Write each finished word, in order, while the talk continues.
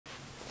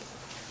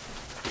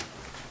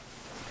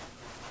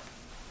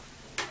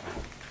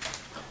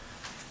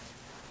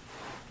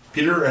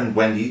Peter and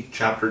Wendy,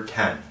 Chapter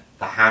 10,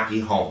 The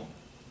Happy Home.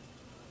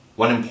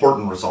 One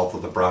important result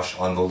of the brush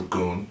on the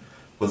lagoon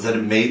was that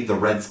it made the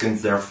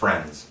Redskins their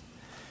friends.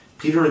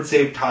 Peter had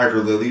saved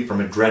Tiger Lily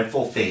from a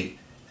dreadful fate,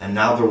 and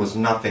now there was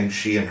nothing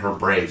she and her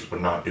braves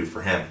would not do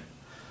for him.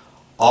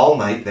 All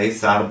night they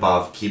sat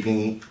above,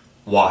 keeping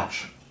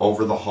watch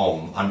over the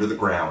home under the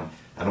ground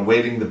and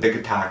awaiting the big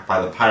attack by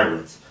the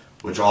pirates,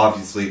 which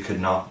obviously could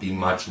not be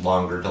much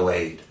longer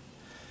delayed.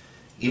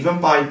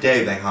 Even by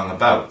day they hung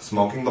about,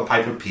 smoking the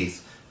pipe of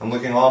peace and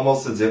looking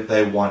almost as if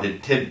they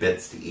wanted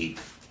tidbits to eat.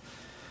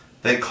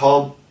 They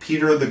called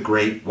Peter the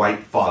Great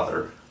White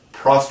Father,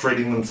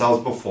 prostrating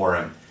themselves before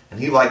him, and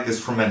he liked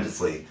this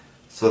tremendously,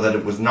 so that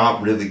it was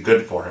not really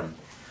good for him.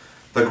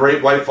 The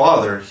Great White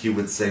Father, he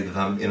would say to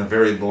them in a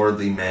very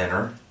lordly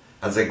manner,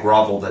 as they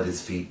groveled at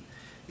his feet,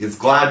 is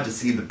glad to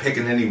see the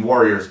Pickaninny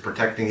warriors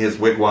protecting his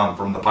wigwam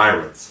from the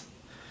pirates.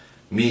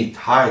 Me,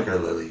 Tiger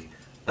Lily,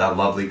 that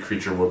lovely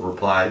creature would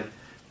reply.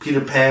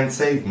 Peter Pan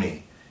saved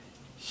me.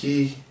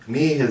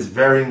 Me his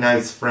very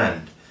nice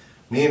friend.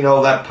 Me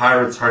no let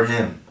pirates hurt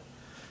him.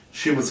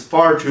 She was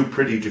far too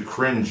pretty to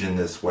cringe in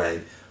this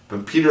way,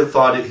 but Peter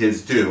thought it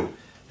his due,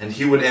 and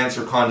he would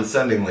answer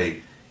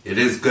condescendingly, "It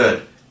is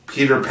good.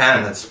 Peter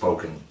Pan had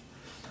spoken."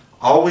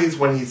 Always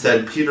when he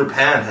said Peter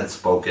Pan had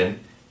spoken,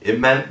 it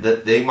meant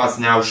that they must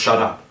now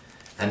shut up,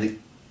 and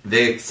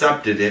they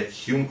accepted it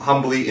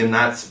humbly in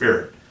that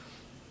spirit.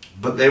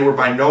 But they were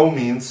by no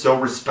means so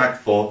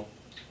respectful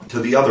to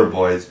the other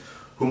boys,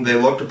 whom they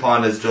looked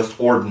upon as just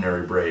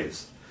ordinary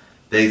braves.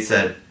 They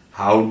said,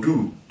 "How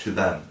do?" to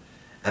them,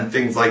 and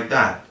things like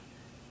that.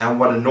 And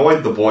what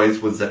annoyed the boys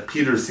was that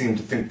Peter seemed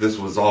to think this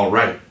was all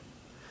right.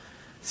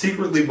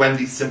 Secretly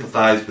Wendy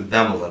sympathized with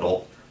them a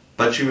little,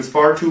 but she was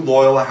far too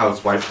loyal a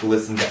housewife to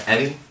listen to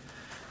any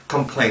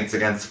complaints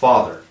against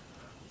Father.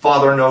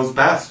 Father knows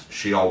best,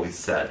 she always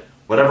said,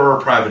 whatever her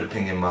private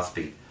opinion must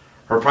be.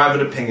 Her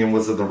private opinion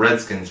was that the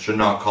Redskins should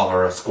not call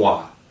her a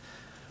squaw.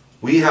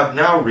 We have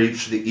now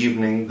reached the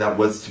evening that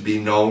was to be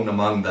known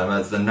among them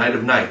as the Night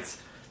of Nights,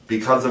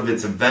 because of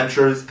its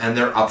adventures and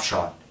their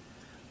upshot.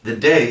 The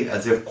day,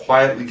 as if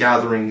quietly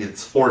gathering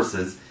its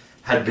forces,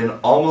 had been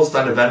almost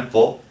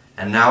uneventful,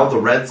 and now the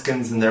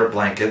Redskins in their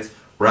blankets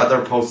were at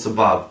their posts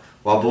above,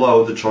 while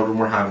below the children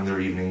were having their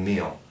evening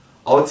meal.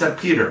 All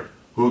except Peter,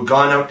 who had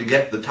gone out to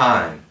get the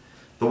time.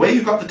 The way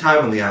you got the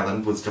time on the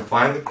island was to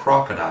find the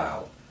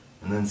crocodile,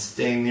 and then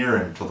stay near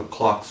him till the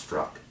clock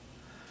struck.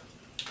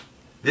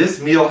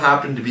 This meal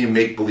happened to be a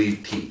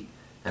make-believe tea,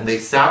 and they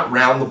sat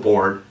round the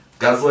board,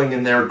 guzzling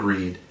in their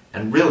greed,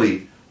 and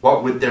really,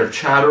 what with their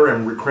chatter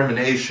and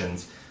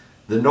recriminations,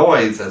 the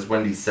noise, as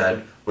Wendy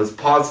said, was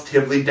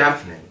positively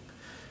deafening.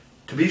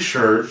 To be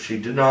sure, she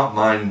did not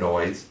mind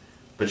noise,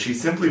 but she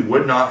simply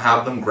would not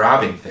have them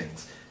grabbing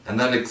things, and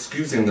then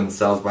excusing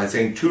themselves by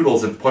saying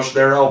Toodles had pushed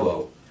their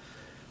elbow.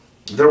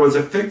 There was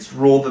a fixed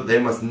rule that they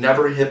must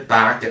never hit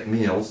back at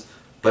meals,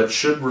 but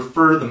should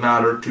refer the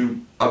matter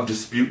of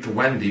dispute to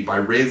Wendy by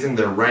raising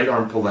their right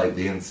arm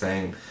politely and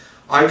saying,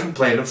 "I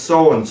complain of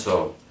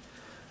so-and-so."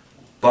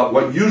 But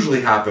what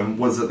usually happened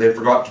was that they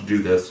forgot to do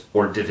this,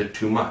 or did it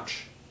too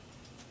much.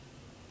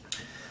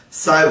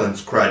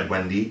 "Silence," cried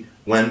Wendy,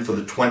 when for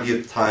the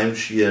 20th time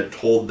she had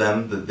told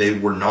them that they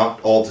were not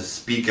all to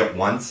speak at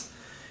once.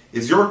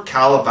 "Is your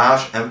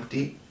calabash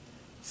empty?"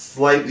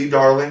 "Slightly,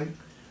 darling."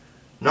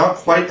 "Not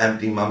quite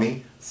empty,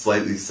 Mummy,"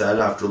 Slightly said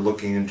after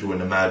looking into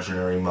an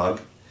imaginary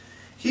mug.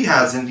 "He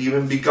hasn't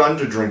even begun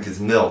to drink his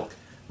milk,"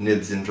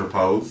 Nibs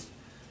interposed.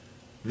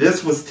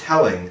 This was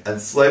telling, and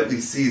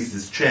Slightly seized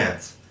his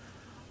chance.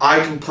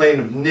 "I complain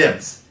of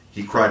Nibs,"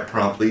 he cried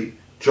promptly.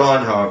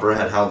 John, however,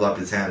 had held up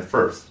his hand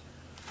first.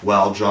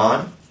 "Well,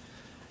 John?"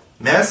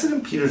 "May I sit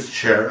in Peter's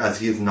chair, as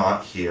he is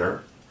not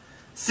here?"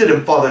 "Sit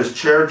in Father's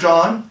chair,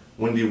 John?"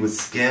 Wendy was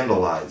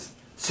scandalized.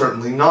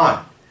 "Certainly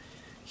not."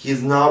 "He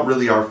is not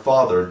really our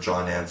father,"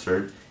 John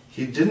answered.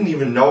 "He didn't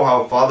even know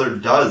how Father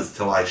does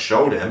till I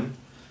showed him."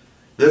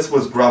 This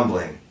was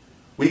grumbling.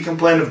 "We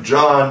complain of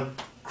John,"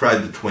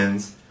 cried the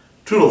twins.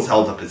 Toodles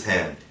held up his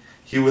hand.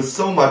 He was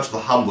so much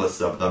the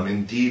humblest of them,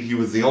 indeed he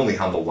was the only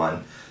humble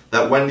one,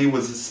 that Wendy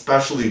was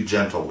especially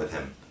gentle with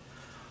him.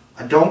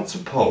 "I don't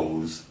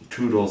suppose,"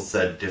 Toodles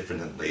said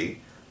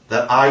diffidently,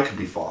 "that I could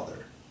be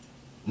father."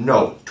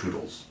 "No,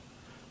 Toodles."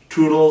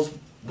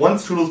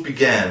 Once Toodles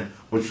began,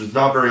 which was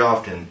not very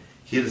often,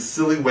 he had a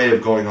silly way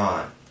of going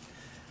on.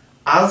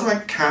 "As I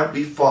can't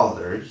be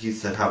father," he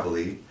said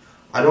heavily,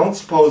 "I don't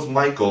suppose,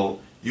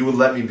 Michael, you would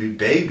let me be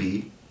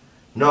baby?"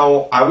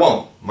 "No, I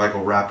won't,"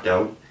 Michael rapped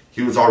out.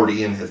 He was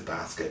already in his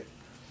basket.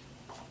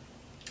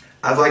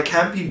 "As I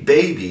can't be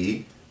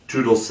baby,"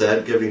 Toodles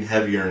said, getting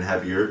heavier and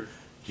heavier,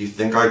 "do you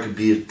think I could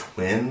be a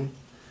twin?"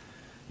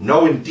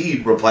 "No,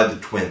 indeed," replied the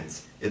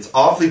twins. "It's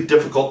awfully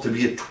difficult to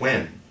be a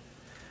twin."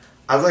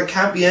 "As I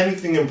can't be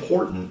anything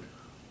important,"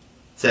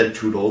 said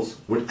Toodles,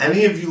 "would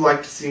any of you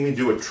like to see me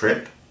do a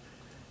trick?"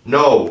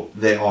 "No,"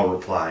 they all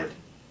replied.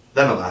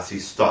 Then at last he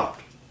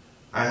stopped.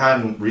 "I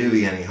hadn't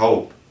really any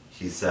hope,"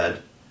 he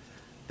said.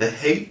 The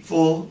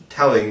hateful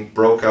telling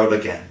broke out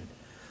again.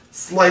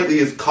 Slightly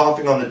is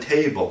coughing on the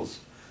tables.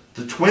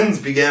 The twins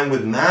began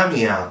with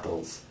mammy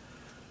apples.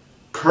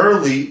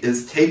 Curly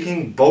is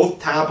taking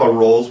both tapa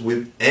rolls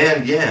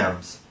and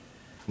yams.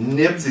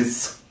 Nibs is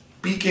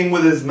speaking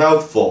with his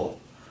mouth full.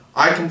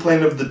 I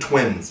complain of the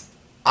twins.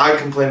 I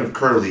complain of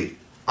Curly.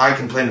 I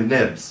complain of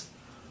Nibs.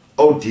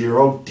 Oh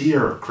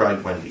dear,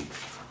 cried Wendy.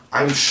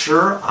 I'm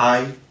sure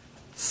I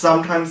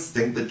sometimes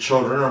think that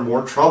children are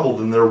more trouble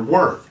than they're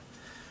worth.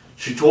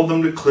 She told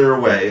them to clear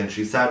away, and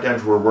she sat down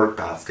to her work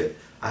basket,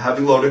 a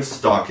heavy load of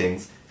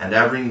stockings, and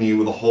every knee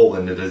with a hole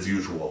in it as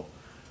usual.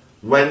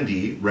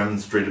 Wendy,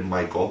 remonstrated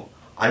Michael,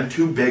 I'm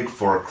too big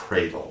for a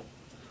cradle.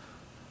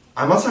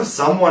 I must have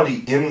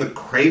somebody in the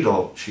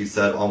cradle, she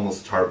said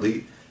almost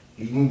tartly.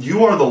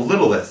 You are the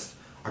littlest.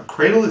 A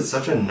cradle is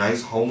such a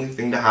nice, homely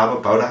thing to have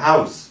about a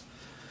house.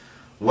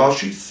 While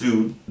she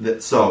sewed,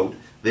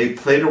 they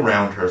played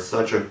around her,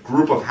 such a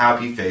group of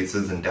happy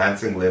faces and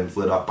dancing limbs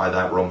lit up by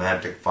that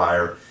romantic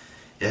fire.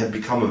 It had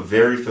become a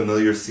very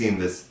familiar scene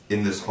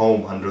in this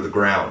home under the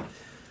ground,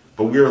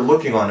 but we are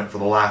looking on it for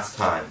the last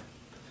time.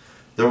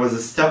 There was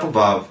a step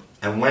above,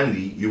 and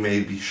Wendy, you may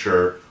be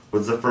sure,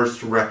 was the first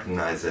to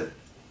recognize it.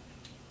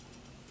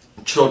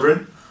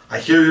 Children, I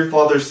hear your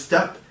father's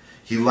step.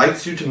 He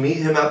likes you to meet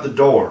him at the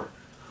door.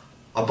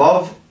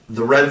 Above,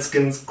 the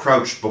redskins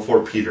crouched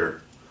before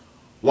Peter.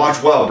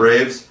 Watch well,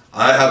 braves.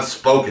 I have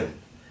spoken.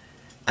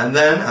 And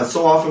then, as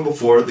so often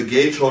before, the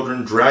gay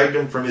children dragged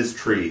him from his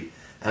tree,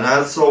 and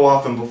as so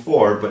often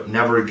before, but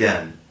never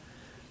again.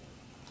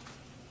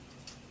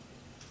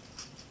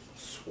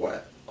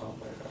 Sweat on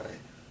my eye.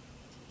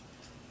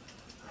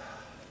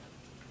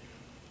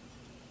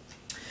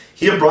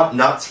 He had brought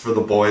nuts for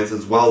the boys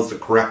as well as the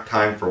correct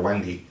time for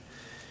Wendy.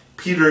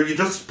 Peter, you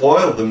just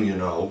spoiled them, you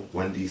know,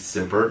 Wendy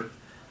simpered.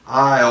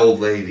 Aye, old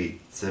lady,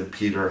 said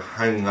Peter,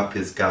 hanging up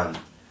his gun.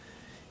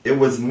 It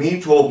was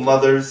me told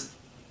mothers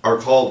are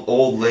called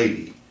old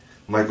lady,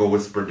 Michael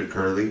whispered to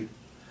Curly.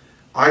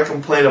 I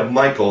complain of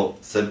Michael,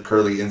 said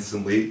Curly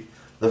instantly.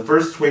 The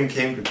first twin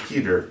came to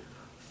Peter.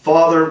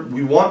 Father,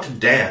 we want to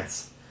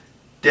dance.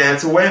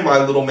 Dance away,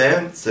 my little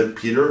man, said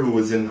Peter, who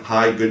was in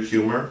high good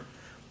humor.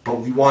 But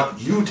we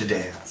want you to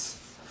dance.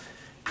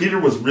 Peter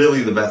was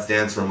really the best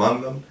dancer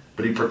among them,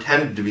 but he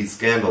pretended to be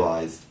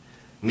scandalized.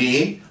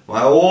 Me?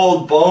 My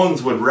old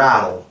bones would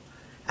rattle.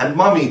 And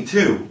Mummy,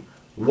 too.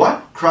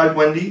 What? Cried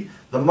Wendy.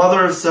 The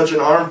mother of such an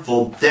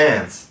armful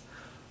dance.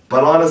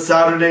 But on a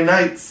Saturday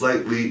night,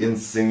 slightly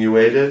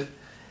insinuated.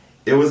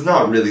 It was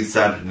not really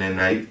Saturday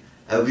night.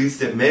 At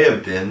least it may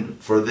have been,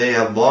 for they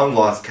had long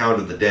lost count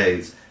of the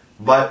days.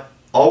 But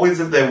always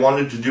if they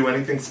wanted to do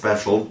anything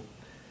special,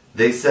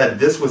 they said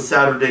this was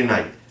Saturday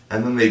night,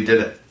 and then they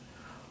did it.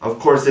 Of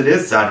course it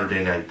is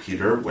Saturday night,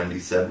 Peter, Wendy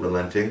said,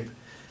 relenting.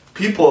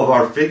 People of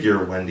our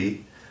figure,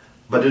 Wendy,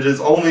 but it is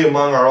only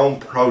among our own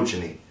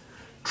progeny.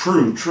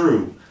 True,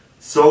 true.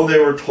 So they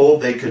were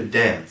told they could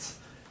dance,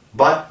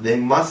 but they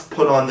must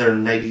put on their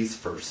nighties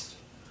first.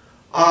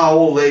 Ah,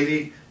 old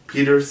lady,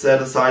 Peter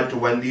said aside to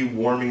Wendy,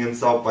 warming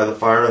himself by the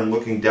fire and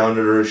looking down at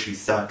her as she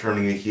sat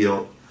turning a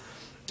heel.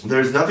 There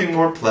is nothing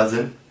more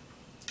pleasant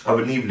of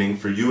an evening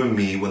for you and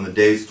me when the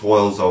day's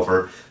toil's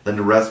over than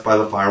to rest by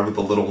the fire with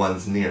the little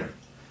ones near.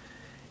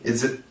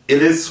 It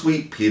is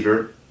sweet,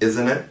 Peter,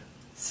 isn't it?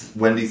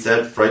 Wendy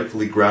said,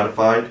 frightfully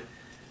gratified.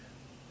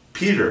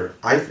 Peter,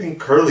 I think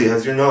Curly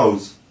has your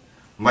nose.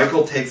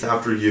 Michael takes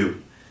after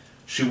you.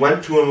 She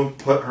went to him and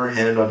put her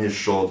hand on his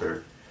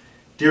shoulder.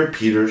 Dear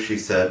Peter, she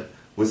said,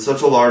 with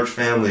such a large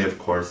family, of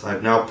course, I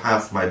have now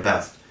passed my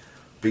best.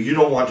 But you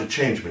don't want to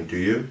change me, do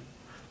you?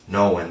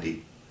 No,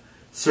 Wendy.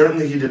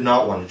 Certainly he did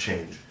not want to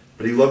change,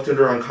 but he looked at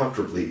her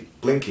uncomfortably,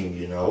 blinking,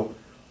 you know,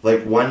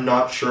 like one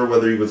not sure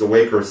whether he was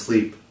awake or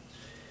asleep.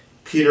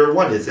 Peter,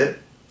 what is it?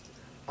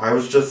 I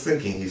was just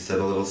thinking, he said,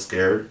 a little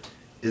scared.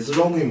 Is it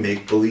only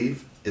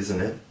make-believe,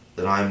 isn't it,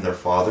 that I am their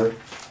father?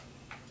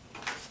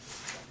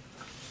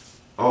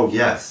 Oh,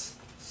 yes,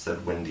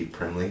 said Wendy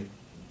primly.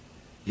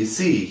 You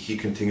see, he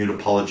continued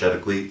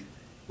apologetically,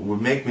 it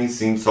would make me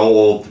seem so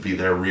old to be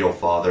their real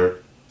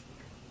father.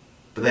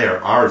 But they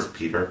are ours,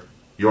 Peter,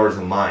 yours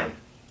and mine.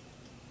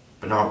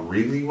 But not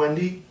really,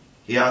 Wendy?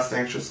 He asked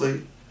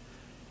anxiously.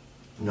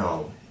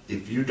 No,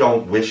 if you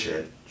don't wish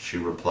it, she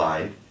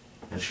replied,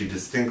 and she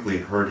distinctly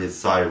heard his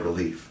sigh of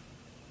relief.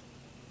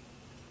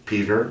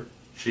 Peter,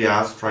 she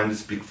asked, trying to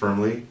speak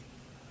firmly,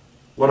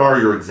 what are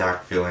your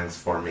exact feelings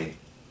for me?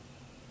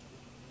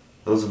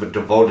 Those of a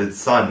devoted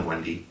son,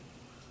 Wendy.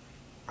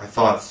 I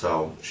thought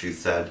so, she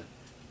said,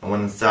 and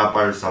went and sat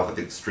by herself at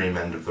the extreme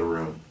end of the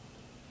room.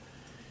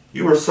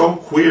 You are so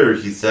queer,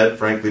 he said,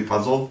 frankly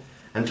puzzled,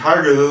 and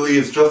Tiger Lily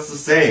is just the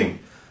same.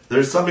 There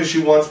is something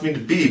she wants me to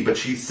be, but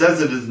she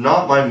says it is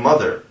not my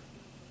mother.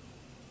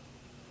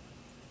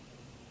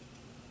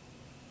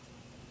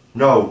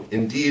 No,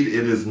 indeed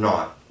it is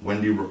not,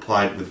 Wendy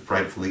replied with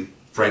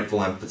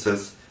frightful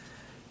emphasis.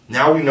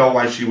 Now we know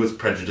why she was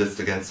prejudiced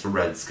against the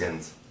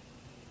Redskins.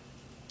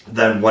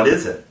 Then what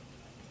is it?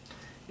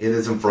 It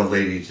isn't for a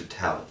lady to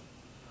tell.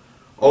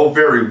 Oh,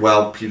 very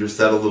well, Peter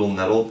said, a little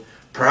nettled.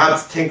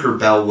 Perhaps Tinker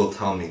Bell will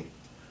tell me.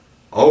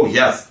 "Oh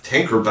yes,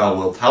 Tinker Bell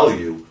will tell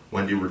you,"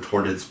 Wendy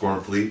retorted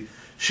scornfully.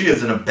 "She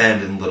is an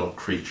abandoned little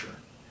creature."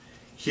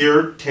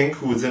 Here, Tink,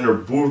 who was in her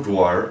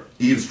boudoir,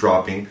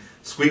 eavesdropping,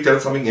 squeaked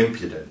out something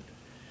impudent.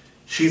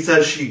 "She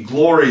says she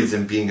glories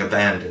in being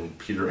abandoned,"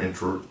 Peter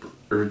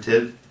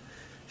interpreted.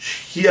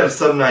 He had a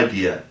sudden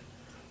idea.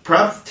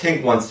 "Perhaps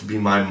Tink wants to be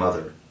my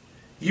mother."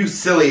 "You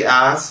silly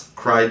ass!"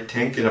 cried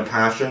Tink in a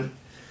passion.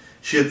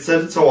 She had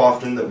said it so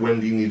often that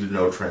Wendy needed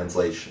no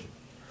translation.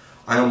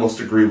 "I almost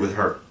agree with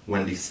her,"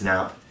 Wendy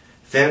snapped.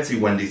 Fancy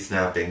Wendy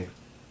snapping.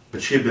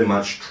 But she had been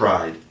much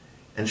tried,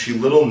 and she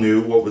little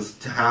knew what was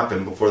to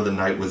happen before the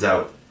night was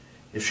out.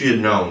 If she had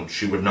known,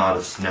 she would not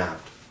have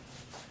snapped.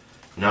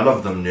 None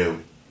of them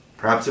knew.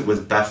 Perhaps it was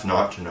best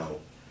not to know.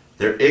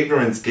 Their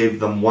ignorance gave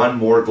them one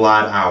more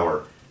glad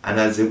hour, and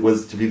as it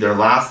was to be their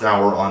last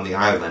hour on the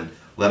island,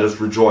 let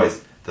us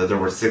rejoice that there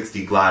were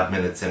 60 glad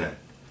minutes in it.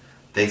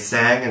 They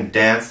sang and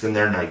danced in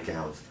their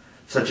nightgowns.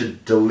 Such a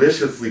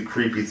deliciously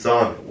creepy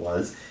song it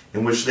was,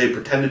 in which they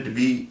pretended to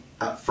be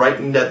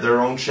frightened at their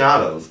own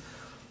shadows,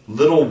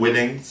 little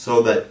witting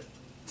so that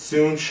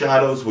soon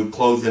shadows would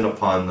close in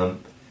upon them,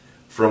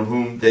 from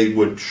whom they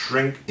would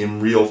shrink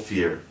in real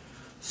fear.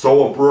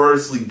 So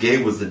uproariously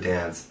gay was the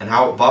dance, and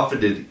how it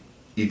buffeted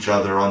each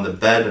other on the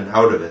bed and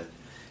out of it.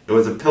 It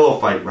was a pillow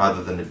fight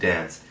rather than a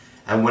dance,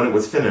 and when it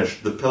was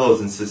finished, the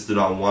pillows insisted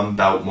on one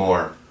bout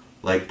more,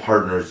 like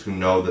partners who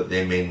know that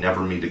they may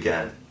never meet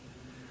again.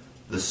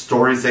 The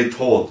stories they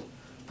told!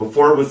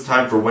 Before it was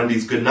time for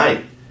Wendy's good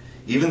night.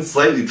 Even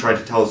Slightly tried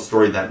to tell a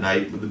story that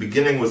night, but the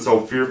beginning was so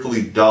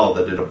fearfully dull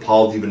that it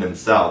appalled even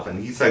himself,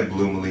 and he said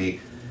gloomily,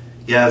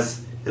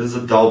 "Yes, it is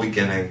a dull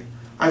beginning.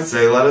 I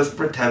say, let us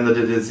pretend that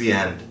it is the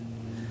end."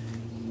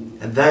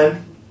 And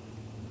then,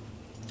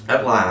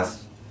 at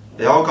last,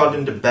 they all got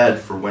into bed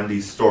for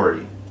Wendy's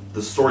story,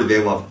 the story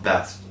they loved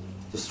best,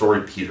 the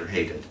story Peter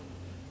hated.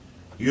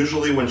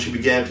 Usually when she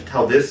began to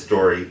tell this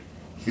story,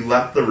 he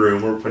left the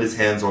room or put his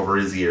hands over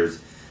his ears,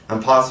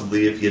 and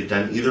possibly if he had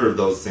done either of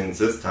those things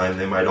this time,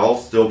 they might all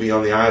still be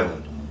on the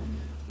island.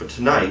 But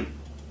tonight,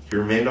 he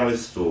remained on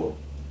his stool,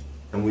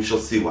 and we shall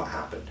see what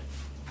happened.